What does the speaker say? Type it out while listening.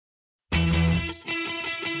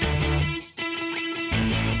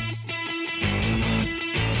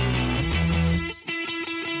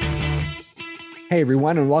Hey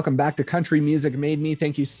everyone, and welcome back to Country Music Made Me.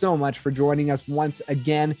 Thank you so much for joining us once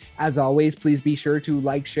again. As always, please be sure to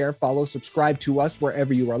like, share, follow, subscribe to us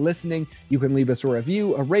wherever you are listening. You can leave us a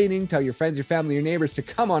review, a rating, tell your friends, your family, your neighbors to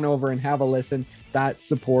come on over and have a listen. That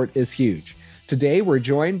support is huge. Today, we're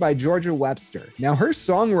joined by Georgia Webster. Now, her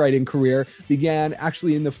songwriting career began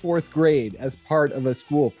actually in the 4th grade as part of a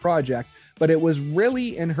school project, but it was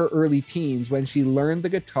really in her early teens when she learned the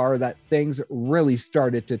guitar that things really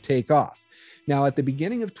started to take off. Now, at the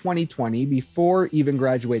beginning of 2020, before even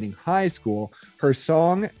graduating high school, her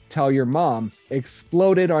song, Tell Your Mom,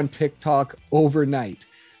 exploded on TikTok overnight.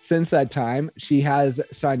 Since that time, she has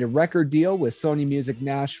signed a record deal with Sony Music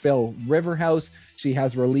Nashville Riverhouse. She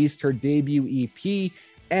has released her debut EP,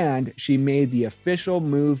 and she made the official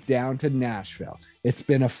move down to Nashville. It's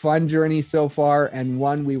been a fun journey so far, and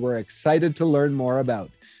one we were excited to learn more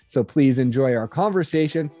about. So please enjoy our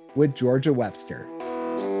conversation with Georgia Webster.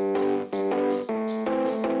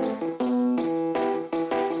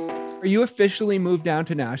 Are you officially moved down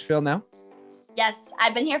to Nashville now? Yes,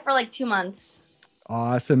 I've been here for like 2 months.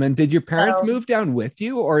 Awesome. And did your parents move down with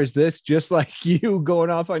you, or is this just like you going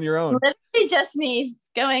off on your own? Literally just me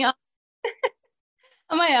going on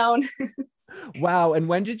on my own. Wow. And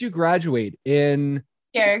when did you graduate?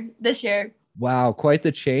 This year. Wow, quite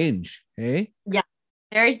the change, hey? Yeah,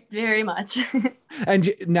 very, very much.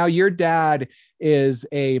 And now your dad is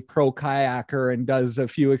a pro kayaker and does a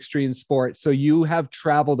few extreme sports. So you have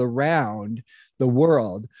traveled around the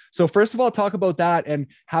world. So first of all, talk about that. And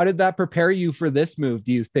how did that prepare you for this move,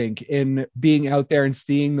 do you think, in being out there and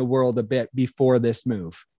seeing the world a bit before this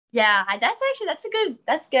move? Yeah, that's good.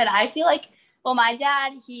 I feel like, well, my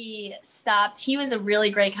dad, he was a really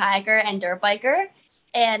great kayaker and dirt biker.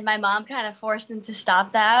 And my mom kind of forced him to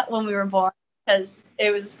stop that when we were born, because it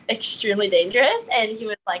was extremely dangerous and he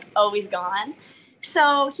was like always gone.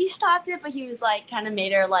 So he stopped it, but he was like kind of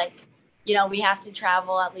made her like, we have to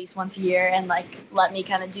travel at least once a year and like let me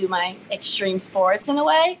kind of do my extreme sports in a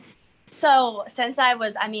way. So since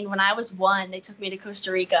when I was 1, they took me to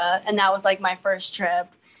Costa Rica, and that was like my first trip.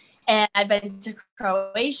 And I've been to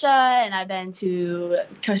Croatia, and I've been to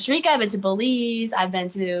Costa Rica, I've been to Belize, I've been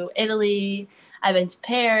to Italy, I've been to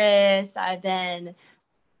Paris, I've been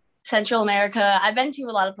Central America. I've been to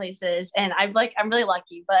a lot of places, and I'm really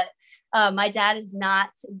lucky, but my dad is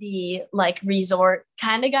not the like resort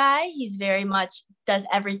kind of guy. He's very much does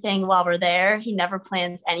everything while we're there. He never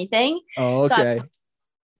plans anything. Oh, okay.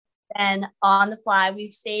 And on the fly,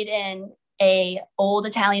 we've stayed in a old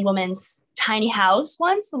Italian woman's tiny house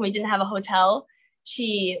once when we didn't have a hotel.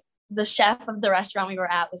 The chef of the restaurant we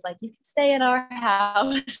were at was like, "You can stay in our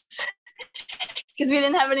house," because we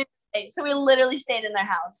didn't have any. So we literally stayed in their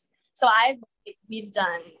house. So made me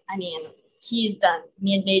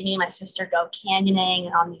and my sister go canyoning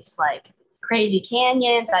on these like crazy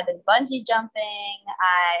canyons. I've been bungee jumping.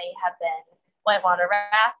 I have been whitewater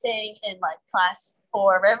rafting in like class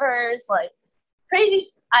 4 rivers, like crazy.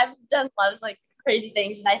 I've done a lot of like crazy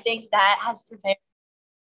things. And I think that has prepared.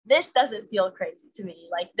 This doesn't feel crazy to me.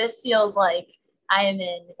 Like this feels like I am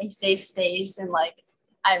in a safe space, and like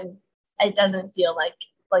it doesn't feel like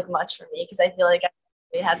much for me, because I feel like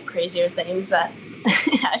I had crazier things that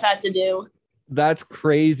I've had to do. That's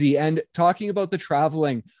crazy. And talking about the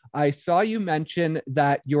traveling, I saw you mention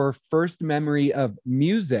that your first memory of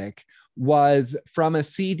music was from a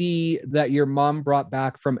CD that your mom brought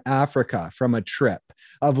back from Africa from a trip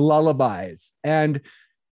of lullabies. And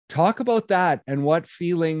talk about that and what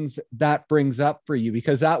feelings that brings up for you,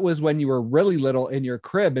 because that was when you were really little in your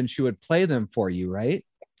crib and she would play them for you, right?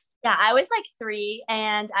 Yeah, I was like 3,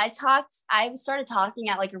 and I started talking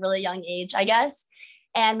at like a really young age, I guess.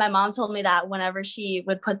 And my mom told me that whenever she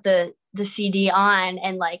would put the CD on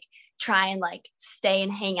and like try and like stay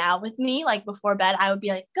and hang out with me, like before bed, I would be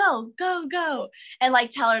like, "Go, go, go," and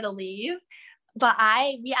like tell her to leave. But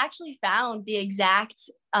we actually found the exact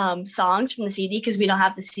songs from the CD, because we don't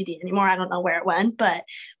have the CD anymore. I don't know where it went, but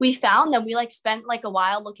we found that we like spent like a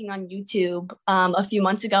while looking on YouTube a few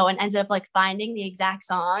months ago and ended up like finding the exact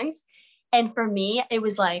songs. And for me, it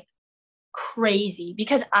was like crazy,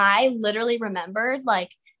 because I literally remembered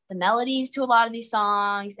like the melodies to a lot of these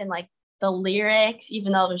songs and like the lyrics,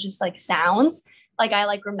 even though it was just like sounds. Like I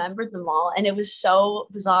like remembered them all, and it was so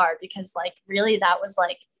bizarre, because like really that was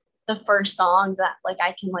like the first songs that like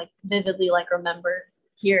I can like vividly like remember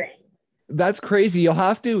hearing. That's crazy. You'll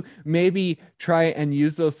have to maybe try and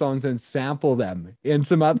use those songs and sample them in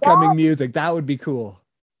some upcoming music. That would be cool.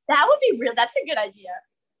 That would be real. That's a good idea.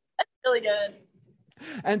 That's really good.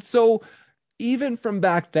 And so even from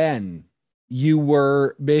back then, you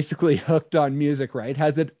were basically hooked on music, right?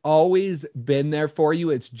 Has it always been there for you?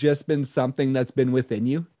 It's just been something that's been within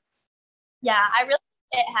you? Yeah, I really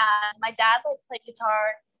it has. My dad like played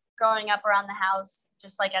guitar growing up around the house,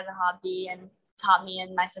 just like as a hobby, and taught me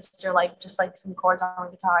and my sister like just like some chords on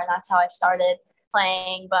the guitar, and that's how I started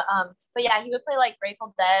playing. But yeah, he would play like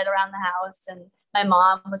Grateful Dead around the house, and my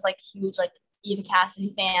mom was like huge like Eva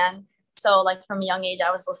Cassidy fan. So like from a young age,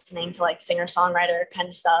 I was listening to like singer songwriter kind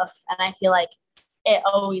of stuff, and I feel like it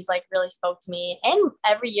always like really spoke to me. And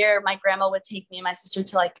every year, my grandma would take me and my sister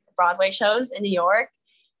to like Broadway shows in New York,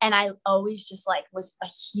 and I always just like was a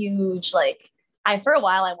huge like I for a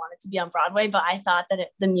while I wanted to be on Broadway, but I thought that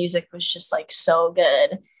the music was just like so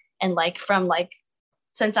good, and like from like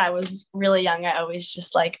since I was really young, I always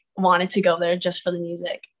just like wanted to go there just for the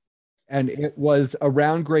music. And it was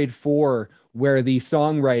around grade 4 where the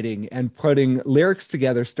songwriting and putting lyrics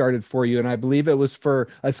together started for you. And I believe it was for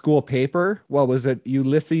a school paper. What was it?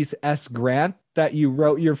 Ulysses S. Grant that you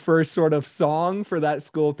wrote your first sort of song for that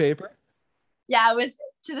school paper? Yeah, it was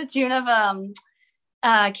to the tune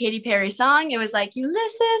of Katy Perry song. It was like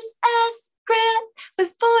Ulysses S. Grant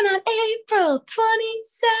was born on April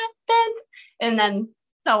 27th, and then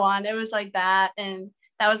so on. It was like that, and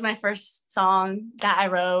that was my first song that I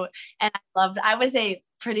wrote, and I loved. I was a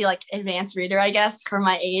pretty like advanced reader, I guess, for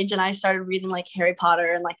my age, and I started reading like Harry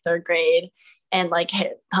Potter in like third grade, and like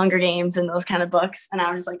Hunger Games and those kind of books, and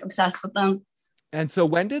I was like obsessed with them. And so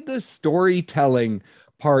when did the storytelling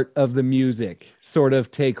part of the music sort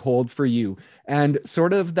of take hold for you and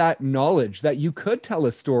sort of that knowledge that you could tell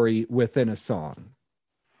a story within a song?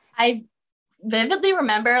 I vividly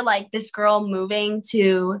remember like this girl moving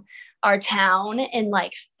to our town in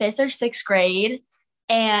like fifth or sixth grade.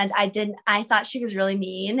 And I thought she was really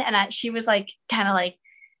mean. And she was like kind of like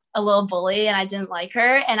a little bully, and I didn't like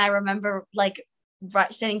her. And I remember like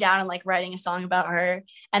sitting down and like writing a song about her.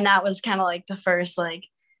 And that was kind of like the first like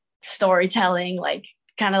storytelling, like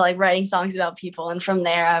kind of like writing songs about people. And from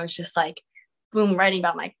there, I was just like, boom, writing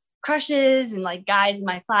about my crushes and like guys in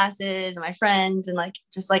my classes and my friends and like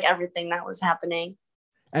just like everything that was happening.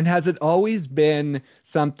 And has it always been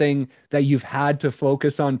something that you've had to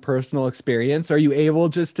focus on personal experience? Are you able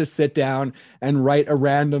just to sit down and write a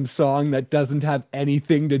random song that doesn't have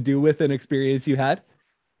anything to do with an experience you had?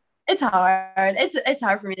 It's hard. It's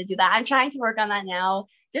hard for me to do that. I'm trying to work on that now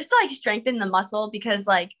just to like strengthen the muscle, because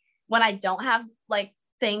like when I don't have like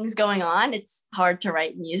things going on, it's hard to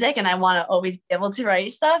write music, and I want to always be able to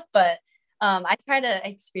write stuff, but I try to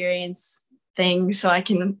experience things so I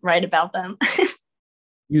can write about them.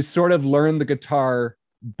 You sort of learn the guitar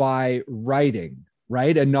by writing,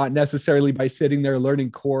 right? And not necessarily by sitting there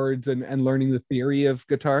learning chords and learning the theory of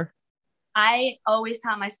guitar. I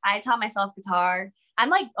taught myself guitar. I'm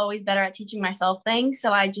like always better at teaching myself things.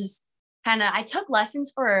 So I just I took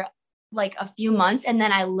lessons for like a few months, and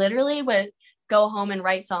then I literally would go home and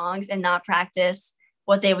write songs and not practice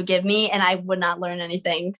what they would give me, and I would not learn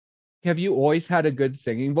anything. Have you always had a good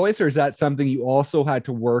singing voice, or is that something you also had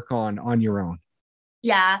to work on your own?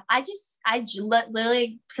 Yeah,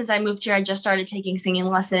 literally since I moved here, I just started taking singing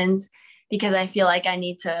lessons because I feel like I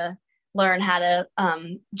need to learn how to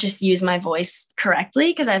just use my voice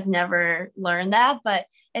correctly, because I've never learned that. But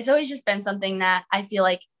it's always just been something that I feel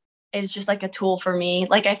like is just like a tool for me.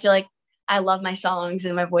 Like I feel like I love my songs,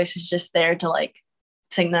 and my voice is just there to like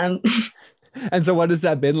sing them. And so, what has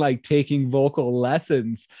that been like taking vocal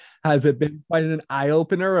lessons? Has it been quite an eye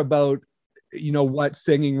opener about, what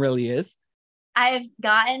singing really is? I've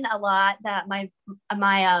gotten a lot that my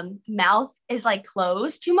mouth is like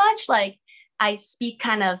closed too much. Like I speak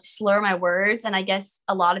kind of slur my words, and I guess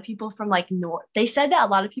a lot of people from like north. They said that a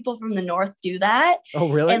lot of people from the north do that, Oh,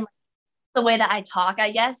 really? and like, the way that I talk,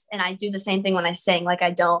 I guess, and I do the same thing when I sing. Like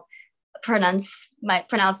I don't pronounce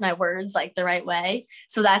my words like the right way.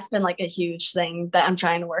 So that's been like a huge thing that I'm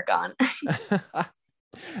trying to work on.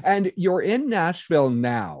 And you're in Nashville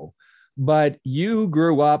now, but you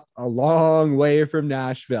grew up a long way from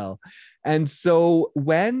Nashville. And so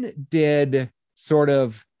when did sort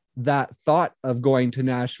of that thought of going to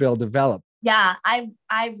Nashville develop? Yeah, I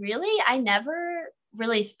never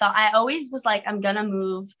really thought. I always was like, I'm gonna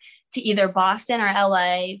move to either Boston or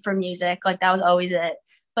LA for music. Like that was always it.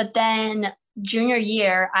 But then junior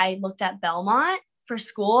year, I looked at Belmont for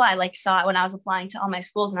school. I like saw it when I was applying to all my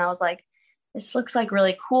schools, and I was like, this looks like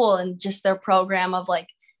really cool. And just their program of like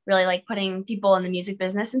really like putting people in the music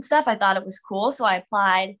business and stuff, I thought it was cool. So I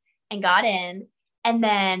applied and got in. And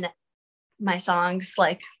then my songs,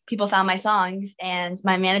 like people found my songs, and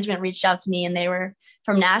my management reached out to me, and they were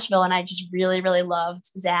from Nashville. And I just really, really loved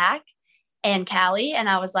Zach. and Cali. And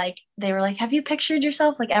I was like, they were like, have you pictured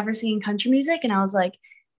yourself like ever singing country music? And I was like,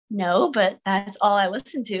 no, but that's all I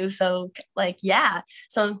listen to. So like, yeah.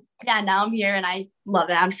 So yeah, now I'm here and I love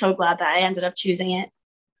it. I'm so glad that I ended up choosing it.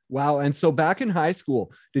 Wow. And so back in high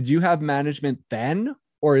school, did you have management then,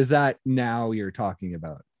 or is that now you're talking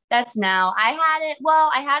about? That's now. I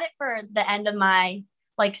had it for the end of my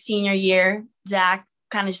like senior year. Zach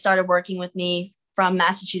kind of started working with me from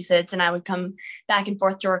Massachusetts and I would come back and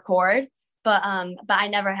forth to record. But I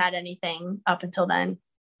never had anything up until then.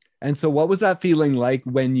 And so what was that feeling like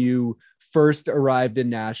when you first arrived in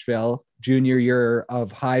Nashville, junior year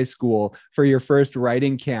of high school, for your first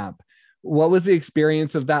writing camp? What was the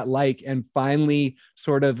experience of that like? And finally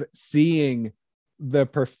sort of seeing the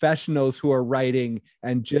professionals who are writing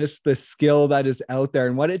and just the skill that is out there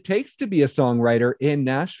and what it takes to be a songwriter in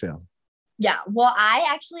Nashville. Yeah. Well,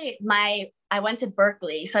 I went to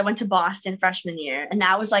Berkeley. So I went to Boston freshman year. And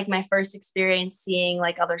that was like my first experience seeing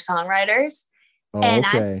like other songwriters. Oh, And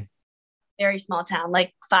okay. very small town,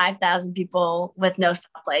 like 5,000 people with no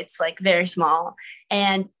stoplights, like very small.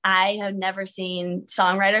 And I have never seen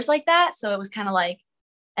songwriters like that. So it was kind of like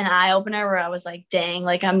an eye opener where I was like, dang,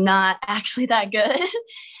 like I'm not actually that good.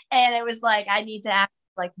 And it was like, I need to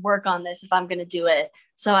like work on this if I'm going to do it.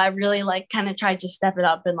 So I really like kind of tried to step it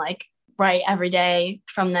up and like write every day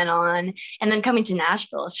from then on. And then coming to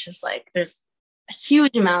Nashville, it's just like, there's a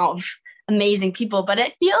huge amount of amazing people, but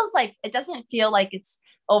it doesn't feel like it's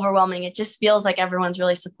overwhelming. It just feels like everyone's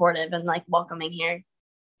really supportive and like welcoming here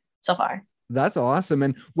so far. That's awesome.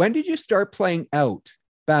 And when did you start playing out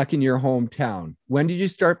back in your hometown? When did you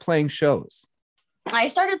start playing shows? I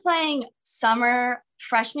started playing summer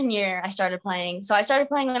freshman year. So I started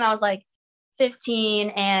playing when I was like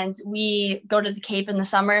 15 and we go to the Cape in the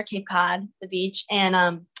summer, Cape Cod, the beach.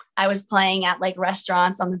 And I was playing at like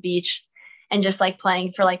restaurants on the beach and just like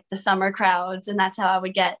playing for like the summer crowds. And that's how I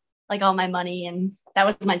would get like all my money. And that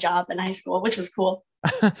was my job in high school, which was cool.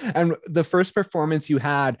 And the first performance you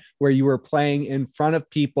had where you were playing in front of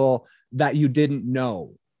people that you didn't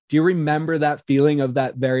know, do you remember that feeling of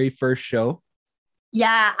that very first show?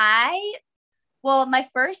 Yeah, well, my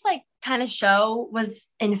first like kind of show was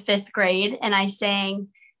in fifth grade and I sang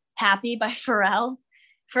Happy by Pharrell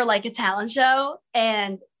for like a talent show.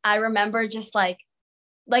 And I remember just like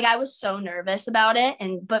I was so nervous about it.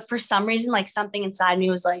 But for some reason, like something inside me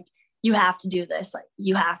was like, you have to do this. Like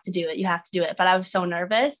you have to do it. You have to do it. But I was so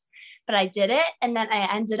nervous, but I did it. And then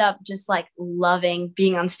I ended up just like loving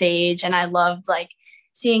being on stage. And I loved like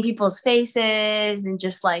seeing people's faces and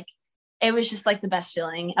just like, it was just like the best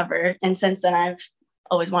feeling ever. And since then I've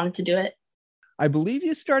always wanted to do it. I believe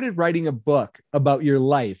you started writing a book about your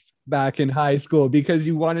life back in high school because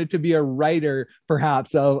you wanted to be a writer,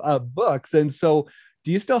 perhaps, of books. And so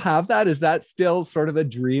do you still have that? Is that still sort of a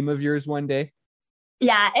dream of yours one day?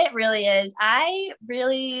 Yeah, it really is. I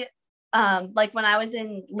really like when I was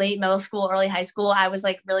in late middle school, early high school, I was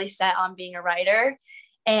like really set on being a writer.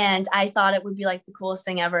 And I thought it would be like the coolest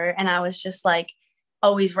thing ever. And I was just like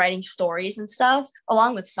always writing stories and stuff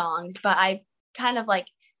along with songs. But I kind of like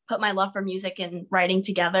put my love for music and writing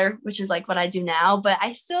together, which is like what I do now. But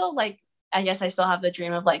I still like, I guess I still have the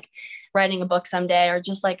dream of like writing a book someday or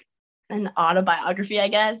just like an autobiography, I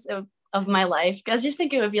guess, of my life. Because I just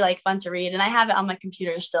think it would be like fun to read. And I have it on my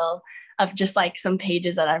computer still of just like some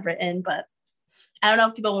pages that I've written, but I don't know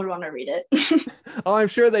if people would want to read it. Oh, I'm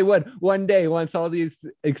sure they would one day once all these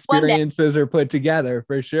experiences are put together,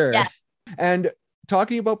 for sure. Yeah. And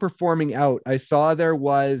talking about performing out, I saw there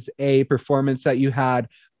was a performance that you had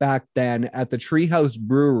back then at the Treehouse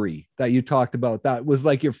Brewery that you talked about. That was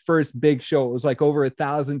like your first big show. It was like over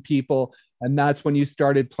 1,000 people. And that's when you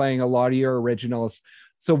started playing a lot of your originals.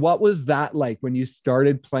 So what was that like when you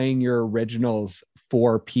started playing your originals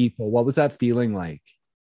for people? What was that feeling like?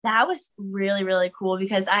 That was really, really cool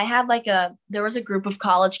because there was a group of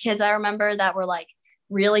college kids I remember that were like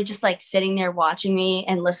really just like sitting there watching me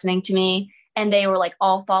and listening to me. And they were like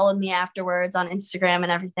all followed me afterwards on Instagram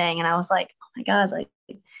and everything. And I was like, oh my God, like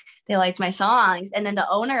they liked my songs. And then the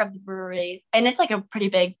owner of the brewery, and it's like a pretty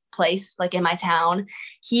big place, like in my town,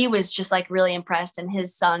 he was just like really impressed. And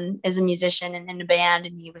his son is a musician and in a band.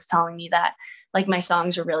 And he was telling me that like my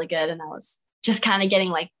songs were really good. And I was just kind of getting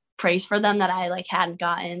like praise for them that I like hadn't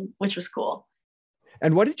gotten, which was cool.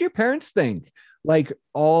 And what did your parents think? Like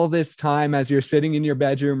all this time as you're sitting in your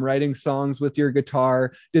bedroom writing songs with your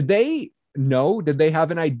guitar, did they know? Did they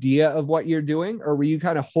have an idea of what you're doing? Or were you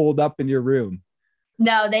kind of holed up in your room?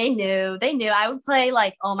 No, they knew. They knew. I would play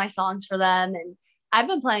like all my songs for them. And I've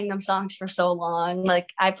been playing them songs for so long. Like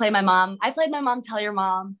I played my mom Tell Your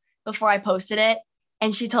Mom before I posted it.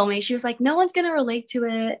 And she told me, she was like, no one's going to relate to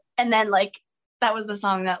it. And then like, that was the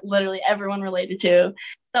song that literally everyone related to.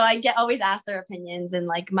 So I get always asked their opinions. And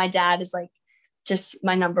like, my dad is like just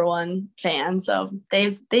my number one fan. So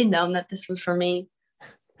they've known that this was for me.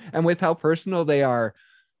 And with how personal they are,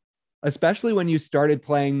 especially when you started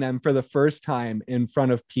playing them for the first time in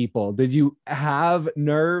front of people, did you have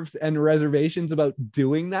nerves and reservations about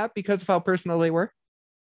doing that because of how personal they were?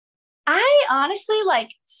 I honestly like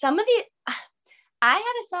some of the, I had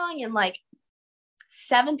a song in like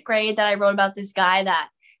 7th grade that I wrote about this guy that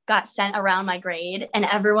got sent around my grade and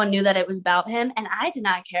everyone knew that it was about him. And I did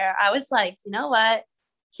not care. I was like, you know what?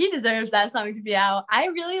 He deserves that song to be out. I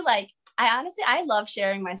really like, I honestly, I love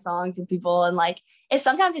sharing my songs with people. And like,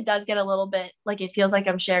 sometimes it does get a little bit like, it feels like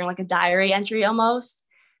I'm sharing like a diary entry almost,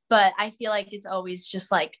 but I feel like it's always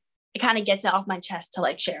just like, it kind of gets it off my chest to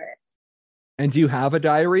like share it. And do you have a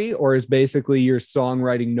diary, or is basically your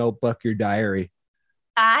songwriting notebook your diary?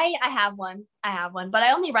 I have one. I have one, but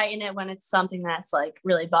I only write in it when it's something that's like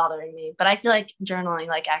really bothering me. But I feel like journaling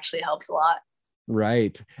like actually helps a lot.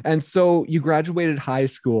 Right. And so you graduated high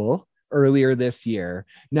school earlier this year.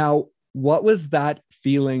 Now, what was that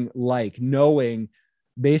feeling like, knowing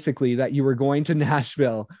basically that you were going to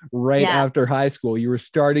Nashville right Yeah, after high school? You were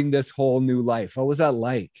starting this whole new life. What was that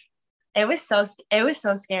like? it was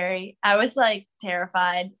so scary. I was like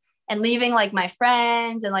terrified, and leaving like my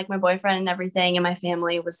friends and like my boyfriend and everything and my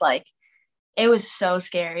family was like, it was so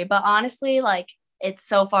scary. But honestly, like it's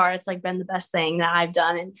so far, it's like been the best thing that I've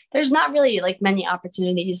done. And there's not really like many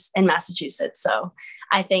opportunities in Massachusetts. So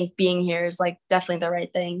I think being here is like definitely the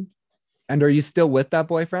right thing. And are you still with that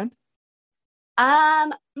boyfriend?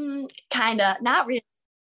 Kind of, not really.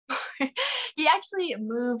 He actually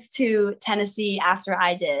moved to Tennessee after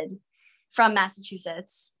I did from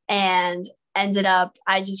Massachusetts and ended up,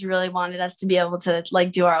 I just really wanted us to be able to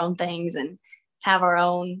like do our own things and have our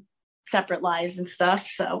own separate lives and stuff.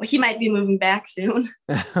 So he might be moving back soon.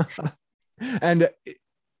 And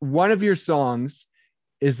one of your songs,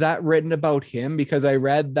 is that written about him? Because I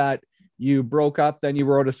read that you broke up, then you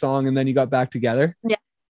wrote a song, and then you got back together. Yeah.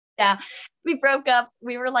 Yeah. We broke up.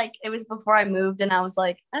 We were like, it was before I moved, and I was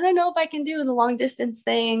like, I don't know if I can do the long distance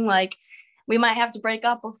thing. Like, we might have to break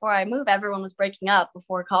up before I move. Everyone was breaking up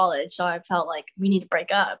before college. So I felt like we need to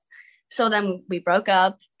break up. So then we broke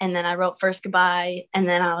up, and then I wrote First Goodbye. And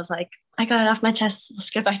then I was like, I got it off my chest.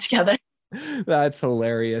 Let's get back together. That's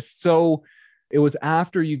hilarious. So it was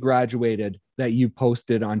after you graduated that you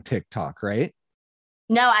posted on TikTok, right?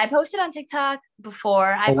 No, I posted on TikTok before.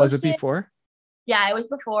 I Or was it posted, before? yeah, it was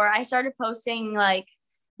before. I started posting like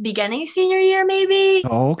beginning senior year, maybe.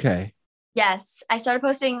 Oh, okay. Yes, I started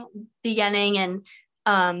posting beginning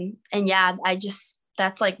and yeah, I just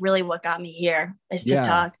that's like really what got me here is Yeah.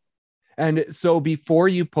 TikTok. And so before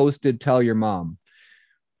you posted Tell Your Mom,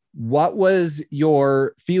 what was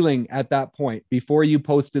your feeling at that point before you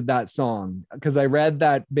posted that song? Because I read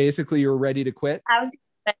that basically you were ready to quit. I was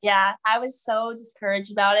yeah, I was so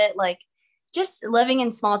discouraged about it. Like just living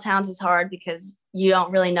in small towns is hard because you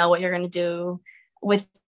don't really know what you're going to do with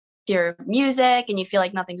your music and you feel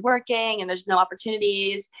like nothing's working and there's no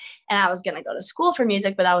opportunities. And I was going to go to school for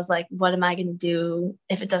music, but I was like, what am I going to do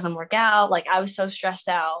if it doesn't work out? Like I was so stressed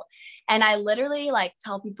out. And I literally like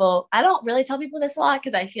tell people, I don't really tell people this a lot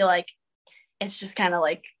because I feel like it's just kind of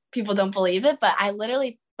like people don't believe it, but I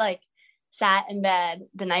literally like sat in bed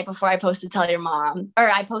the night before I posted Tell Your Mom, or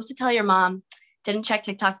I posted Tell Your Mom, didn't check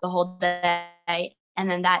TikTok the whole day. And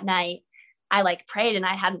then that night I like prayed and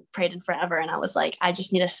I hadn't prayed in forever. And I was like, I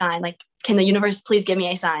just need a sign. Like, can the universe please give me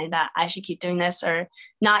a sign that I should keep doing this or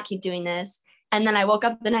not keep doing this? And then I woke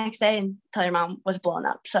up the next day and Tell Your Mom was blown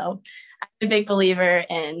up. So I'm a big believer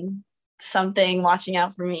in something watching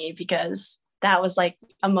out for me because that was like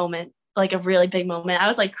a moment, like a really big moment. I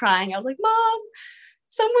was like crying. I was like, Mom,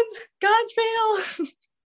 someone's God's real.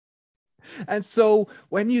 And so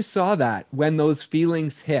when you saw that, when those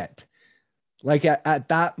feelings hit, like at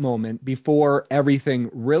that moment before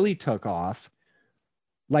everything really took off,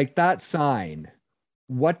 like that sign,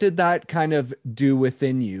 what did that kind of do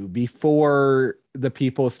within you before the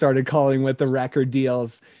people started calling with the record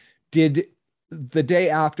deals? Did the day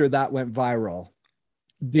after that went viral,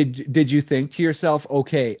 did you think to yourself,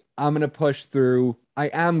 okay, I'm going to push through, I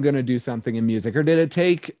am going to do something in music? Or did it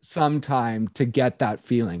take some time to get that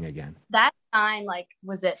feeling again? That sign like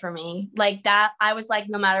was it for me. Like that, I was like,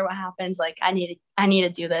 no matter what happens, like I need to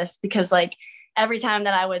do this because like every time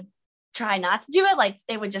that I would try not to do it, like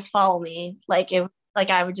it would just follow me. Like it like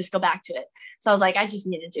I would just go back to it. So I was like, I just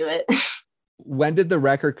need to do it. When did the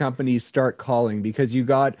record companies start calling? Because you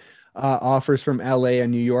got offers from LA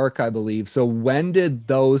and New York, I believe. So when did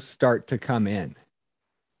those start to come in?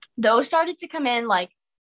 those started to come in. Like,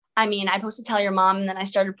 I mean, I posted Tell Your Mom, and then I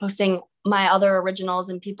started posting my other originals,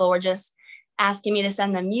 and people were just asking me to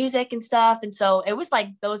send them music and stuff. And so it was like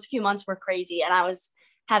those few months were crazy. And I was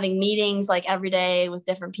having meetings like every day with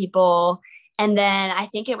different people. And then I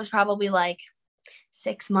think it was probably like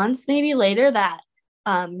 6 months maybe later that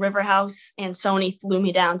River House and Sony flew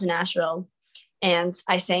me down to Nashville, and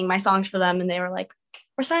I sang my songs for them, and they were like,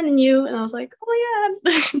 "We're signing you." And I was like, "Oh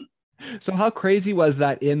yeah." So how crazy was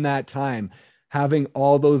that in that time, having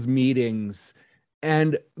all those meetings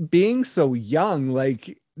and being so young?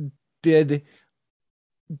 Like, did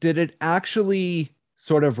it actually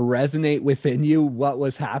sort of resonate within you what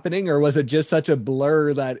was happening, or was it just such a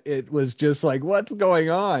blur that it was just like, what's going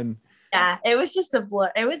on? Yeah, it was just a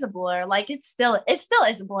blur. It was a blur. Like it still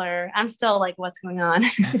is a blur. I'm still like, what's going on?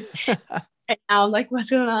 Right now, I'm like, what's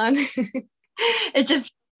going on? It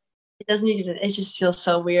just it doesn't even. It just feels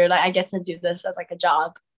so weird. Like I get to do this as like a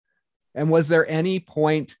job. And was there any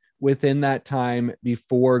point within that time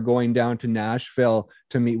before going down to Nashville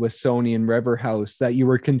to meet with Sony and River House that you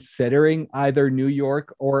were considering either New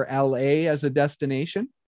York or LA as a destination?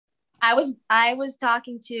 I was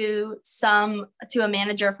talking to a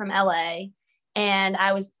manager from LA, and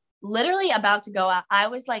I was literally about to go out. I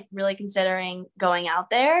was like really considering going out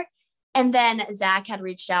there. And then Zach had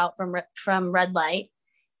reached out from Red Light,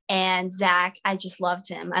 and Zach, I just loved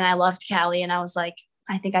him, and I loved Callie, and I was like,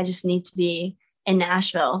 I think I just need to be in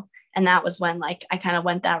Nashville. And that was when like I kind of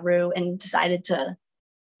went that route and decided to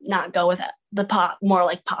not go with the pop, more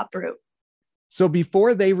like pop route. So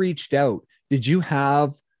before they reached out, did you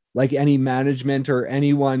have like any management or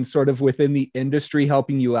anyone sort of within the industry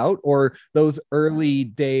helping you out, or those early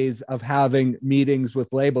days of having meetings with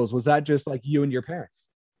labels, was that just like you and your parents?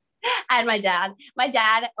 I had my dad. My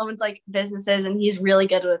dad owns like businesses, and he's really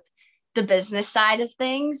good with the business side of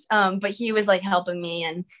things. But he was like helping me,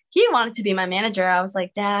 and he wanted to be my manager. I was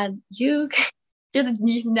like, Dad, no.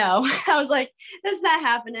 I was like, that's not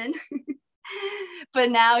happening.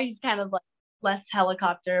 But now he's kind of like less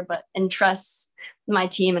helicopter, but and trusts my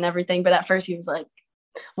team and everything. But at first he was like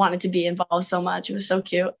wanted to be involved so much. It was so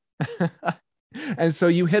cute. And so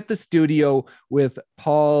you hit the studio with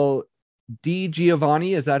Paul Di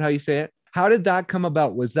Giovanni. Is that how you say it? How did that come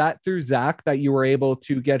about? Was that through Zach that you were able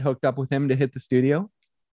to get hooked up with him to hit the studio?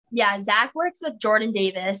 Yeah, Zach works with Jordan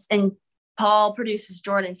Davis, and Paul produces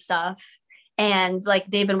Jordan's stuff. And like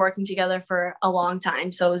they've been working together for a long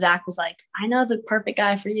time. So Zach was like, I know the perfect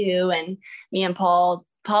guy for you. And me and Paul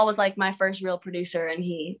was like my first real producer, and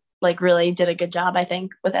he like really did a good job, I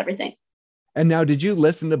think, with everything. And now, did you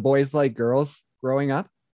listen to Boys Like Girls growing up?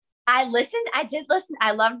 I did listen.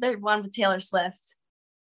 I loved the one with Taylor Swift,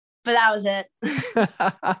 but that was it.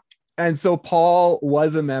 And so Paul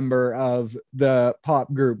was a member of the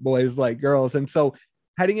pop group Boys Like Girls. And so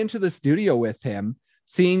heading into the studio with him,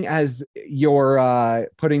 seeing as you're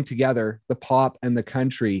putting together the pop and the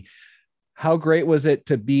country, how great was it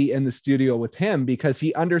to be in the studio with him, because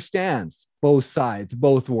he understands both sides,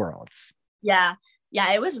 both worlds? Yeah.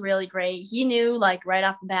 Yeah, it was really great. He knew like right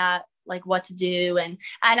off the bat like what to do, and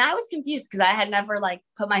I was confused because I had never like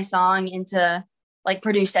put my song into like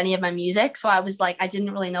produced any of my music. So I was like, I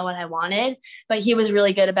didn't really know what I wanted, but he was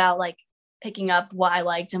really good about like picking up what I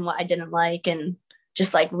liked and what I didn't like, and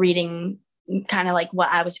just like reading kind of like what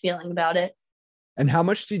I was feeling about it. And how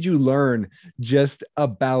much did you learn just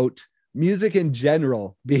about music in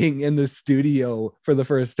general being in the studio for the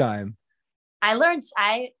first time?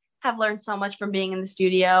 I have learned so much from being in the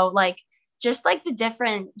studio, like just like the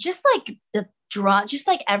different, just like the drum, just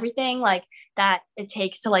like everything like that it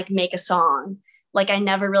takes to like make a song. Like I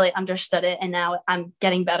never really understood it, and now I'm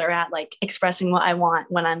getting better at like expressing what I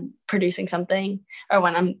want when I'm producing something or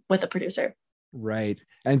when I'm with a producer. Right.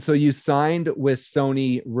 And so you signed with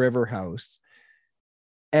Sony River House,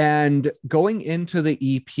 and going into the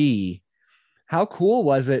EP, how cool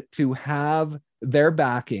was it to have their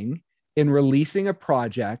backing in releasing a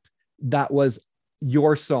project that was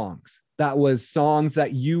your songs, that was songs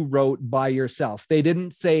that you wrote by yourself? They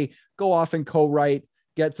didn't say, go off and co-write,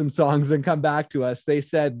 get some songs and come back to us. They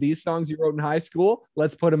said, these songs you wrote in high school,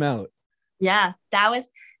 let's put them out. Yeah,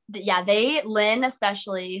 Lynn,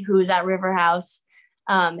 especially, who's at River House,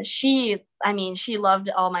 she loved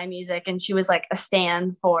all my music, and she was like a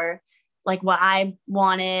stan for like what I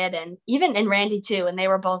wanted, and even in Randy too. And they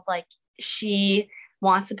were both like, she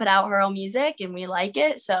wants to put out her own music and we like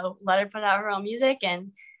it, so let her put out her own music.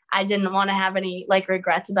 And I didn't want to have any like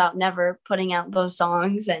regrets about never putting out those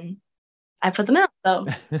songs, and I put them out. So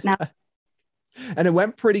now and it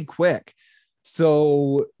went pretty quick.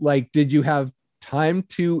 So like, did you have time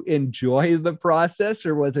to enjoy the process,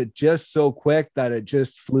 or was it just so quick that it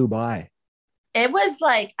just flew by? It was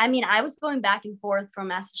like, I mean, I was going back and forth from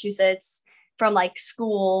Massachusetts from like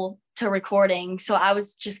school to recording. So I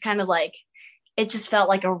was just kind of like, it just felt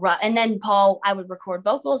like a rut. And then I would record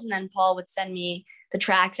vocals, and then Paul would send me the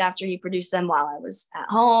tracks after he produced them while I was at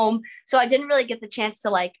home. So I didn't really get the chance to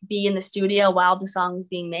like be in the studio while the song was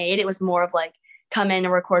being made. It was more of like come in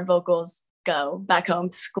and record vocals, go back home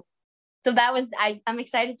to school. So that was, I'm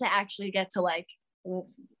excited to actually get to like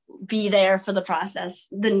be there for the process,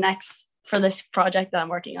 for this project that I'm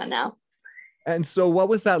working on now. And so what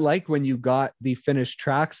was that like when you got the finished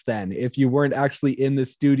tracks then? If you weren't actually in the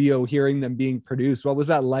studio hearing them being produced, what was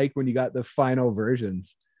that like when you got the final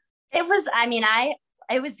versions? It was, I mean,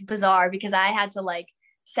 it was bizarre because I had to like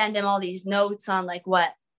send him all these notes on like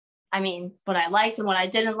what I liked and what I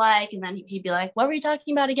didn't like. And then he'd be like, what were you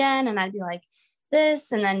talking about again? And I'd be like,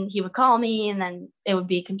 this. And then he would call me, and then it would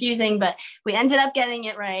be confusing, but we ended up getting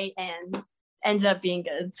it right and ended up being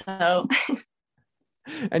good. So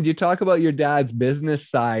And you talk about your dad's business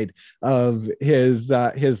side of his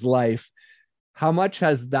life. How much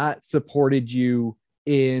has that supported you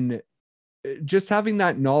in just having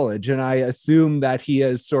that knowledge? And I assume that he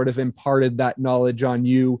has sort of imparted that knowledge on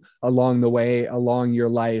you along the way, along your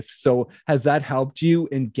life. So has that helped you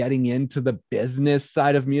in getting into the business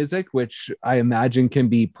side of music, which I imagine can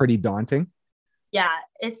be pretty daunting? yeah,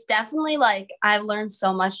 it's definitely like I've learned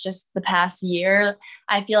so much just the past year.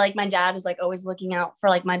 I feel like my dad is like always looking out for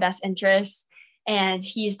like my best interests. And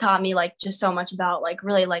he's taught me like just so much about like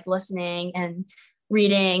really like listening and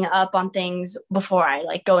reading up on things before I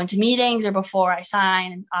like go into meetings or before I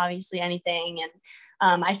sign, and obviously anything.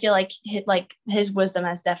 And I feel like his wisdom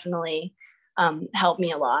has definitely helped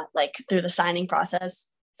me a lot, like through the signing process.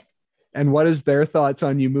 And what is their thoughts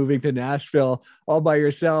on you moving to Nashville all by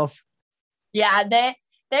yourself? Yeah,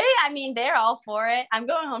 I mean, they're all for it. I'm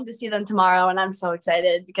going home to see them tomorrow, and I'm so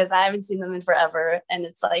excited because I haven't seen them in forever. And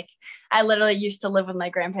it's like, I literally used to live with my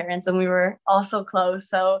grandparents, and we were all so close.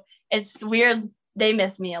 So it's weird. They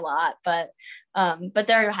miss me a lot, but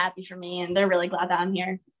they're happy for me, and they're really glad that I'm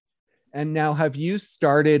here. And now, have you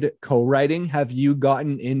started co-writing? Have you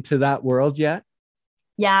gotten into that world yet?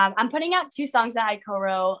 Yeah, I'm putting out 2 songs that I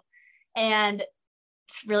co-wrote, and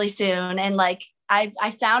really soon. And like,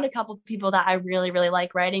 I found a couple of people that I really, really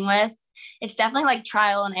like writing with. It's definitely like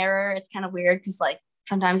trial and error. It's kind of weird because like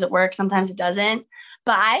sometimes it works, sometimes it doesn't.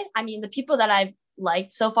 But I mean, the people that I've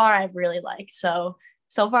liked so far, I've really liked. So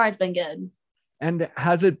far it's been good. And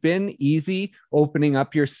has it been easy opening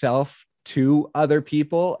up yourself to other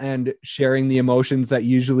people and sharing the emotions that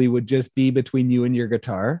usually would just be between you and your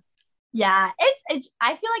guitar? Yeah, it's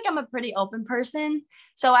I feel like I'm a pretty open person.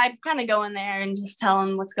 So I kind of go in there and just tell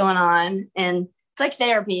them what's going on. And it's like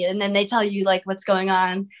therapy. And then they tell you like what's going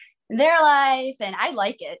on in their life. And I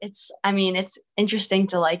like it. It's interesting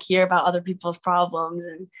to like hear about other people's problems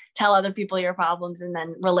and tell other people your problems and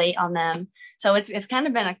then relate on them. So it's kind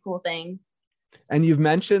of been a cool thing. And you've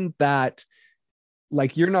mentioned that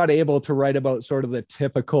like you're not able to write about sort of the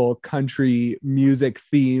typical country music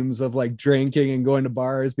themes of like drinking and going to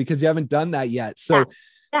bars because you haven't done that yet. So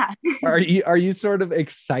yeah. are you sort of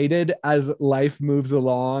excited as life moves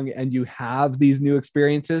along and you have these new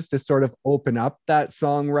experiences to sort of open up that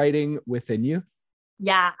songwriting within you?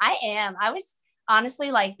 Yeah, I am. I was honestly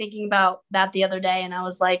like thinking about that the other day, and I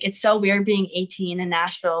was like, it's so weird being 18 in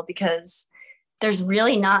Nashville because there's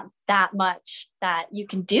really not that much that you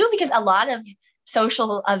can do because a lot of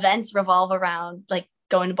social events revolve around like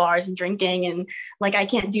going to bars and drinking, and like I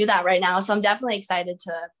can't do that right now. So I'm definitely excited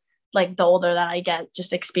to, like, the older that I get,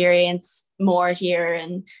 just experience more here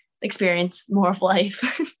and experience more of life.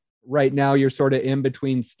 Right now you're sort of in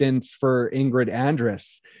between stints for Ingrid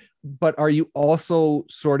Andress, but are you also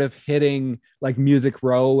sort of hitting like Music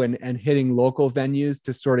Row and hitting local venues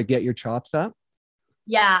to sort of get your chops up?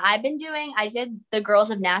 Yeah, I did the Girls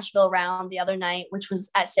of Nashville round the other night, which was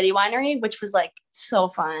at City Winery, which was like so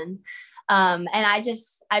fun. And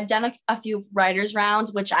I've done a few writers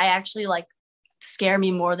rounds, which I actually like scare me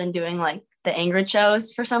more than doing like the Ingrid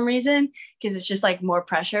shows for some reason, because it's just like more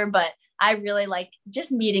pressure. But I really like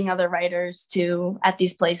just meeting other writers too at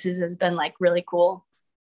these places has been like really cool.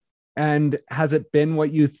 And has it been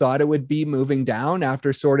what you thought it would be moving down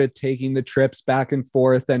after sort of taking the trips back and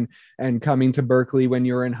forth and coming to Berklee when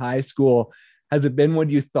you were in high school? Has it been what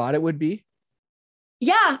you thought it would be?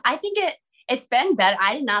 Yeah, I think it's been better.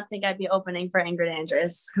 I did not think I'd be opening for Ingrid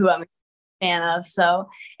Andress, who I'm a fan of. So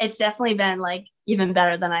it's definitely been like even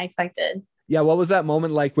better than I expected. Yeah. What was that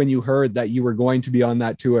moment like when you heard that you were going to be on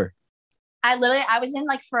that tour? I was in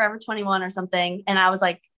like Forever 21 or something, and I was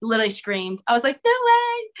like literally screamed. I was like, no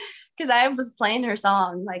way, because I was playing her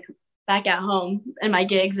song like back at home in my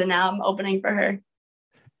gigs, and now I'm opening for her.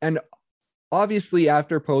 And obviously,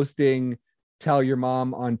 after posting Tell Your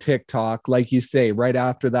Mom on TikTok, like you say, right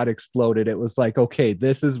after that exploded, it was like, okay,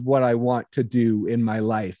 this is what I want to do in my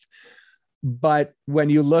life. But when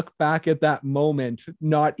you look back at that moment,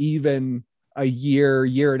 not even a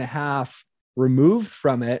year and a half removed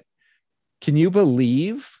from it, can you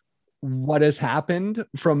believe what has happened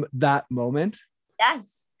from that moment?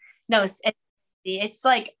 Yes. No, it's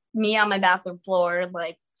like me on my bathroom floor,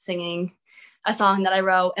 like singing a song that I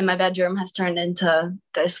wrote in my bedroom has turned into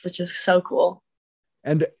this, which is so cool.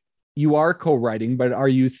 And you are co-writing, but are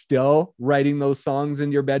you still writing those songs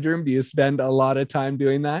in your bedroom? Do you spend a lot of time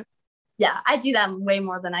doing that? Yeah, I do that way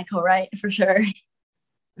more than I co-write for sure.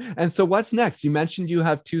 And so what's next? You mentioned you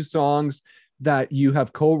have 2 songs that you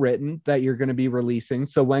have co-written that you're going to be releasing.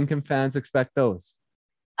 So when can fans expect those?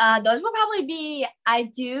 Those will probably be,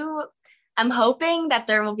 I'm hoping that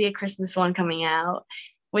there will be a Christmas one coming out,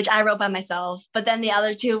 which I wrote by myself, but then the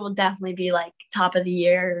other 2 will definitely be like top of the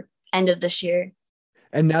year, end of this year.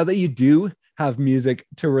 And now that you do have music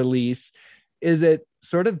to release, is it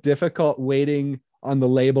sort of difficult waiting on the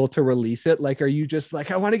label to release it? Like, are you just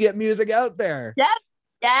like, I want to get music out there? Yeah.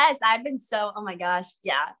 Yes. I've been oh my gosh.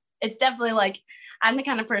 Yeah. It's definitely like, I'm the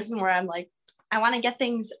kind of person where I'm like, I want to get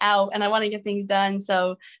things out and I want to get things done.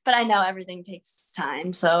 So, but I know everything takes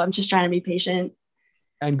time. So I'm just trying to be patient.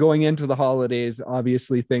 And going into the holidays,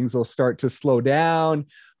 obviously things will start to slow down.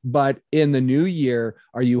 But in the new year,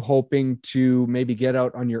 are you hoping to maybe get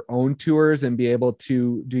out on your own tours and be able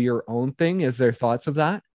to do your own thing? Is there thoughts of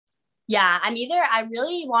that? Yeah. I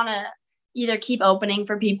really want to either keep opening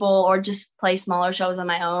for people or just play smaller shows on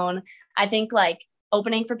my own. I think like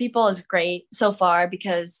opening for people is great so far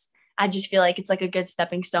because I just feel like it's like a good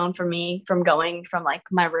stepping stone for me from going from like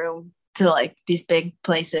my room to like these big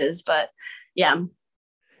places. But yeah.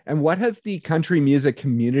 And what has the country music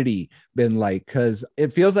community been like? Because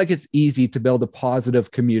it feels like it's easy to build a positive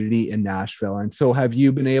community in Nashville. And so have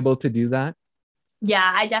you been able to do that? Yeah,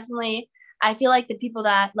 I feel like the people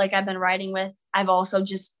that like I've been writing with, I've also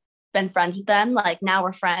just been friends with them. Like now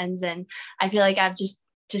we're friends. And I feel like I've just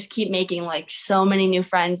keep making like so many new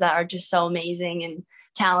friends that are just so amazing and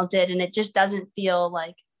talented. And it just doesn't feel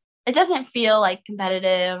like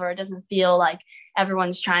competitive, or it doesn't feel like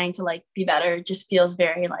everyone's trying to like be better. It just feels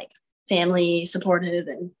very like family supportive,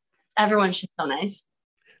 and everyone's just so nice.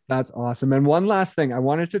 That's awesome. And one last thing, I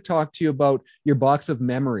wanted to talk to you about your box of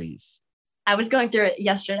memories. I was going through it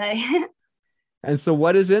yesterday. And so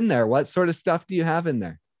what is in there? What sort of stuff do you have in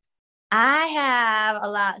there? I have a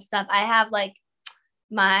lot of stuff. I have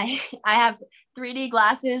 3D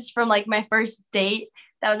glasses from like my first date.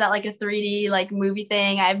 That was at like a 3D like movie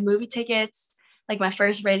thing. I have movie tickets, like my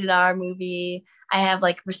first rated R movie. I have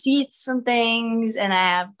like receipts from things, and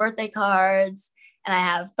I have birthday cards, and I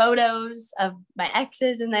have photos of my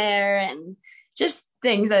exes in there, and just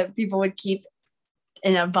things that people would keep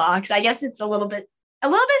in a box. I guess it's a little bit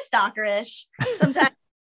stalkerish sometimes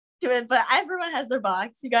to it, but everyone has their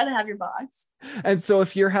box. You got to have your box. And so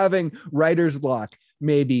if you're having writer's block,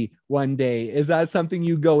 maybe one day, is that something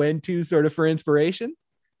you go into sort of for inspiration?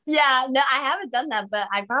 Yeah, no, I haven't done that, but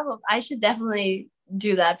I should definitely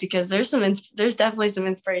do that because there's definitely some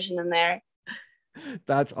inspiration in there.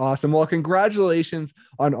 That's awesome. Well, congratulations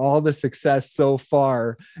on all the success so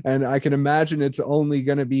far. And I can imagine it's only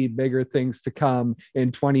going to be bigger things to come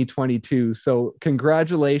in 2022. So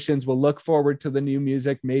congratulations. We'll look forward to the new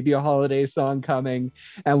music, maybe a holiday song coming,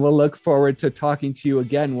 and we'll look forward to talking to you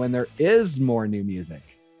again when there is more new music.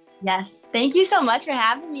 Yes. Thank you so much for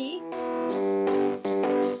having me.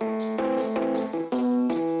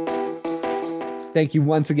 Thank you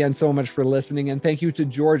once again so much for listening. And thank you to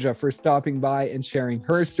Georgia for stopping by and sharing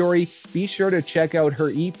her story. Be sure to check out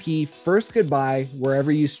her EP, First Goodbye,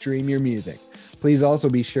 wherever you stream your music. Please also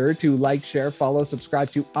be sure to like, share, follow,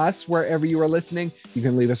 subscribe to us wherever you are listening. You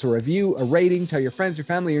can leave us a review, a rating, tell your friends, your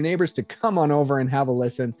family, your neighbors to come on over and have a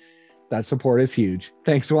listen. That support is huge.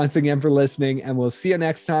 Thanks once again for listening, and we'll see you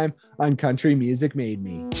next time on Country Music Made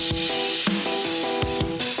Me.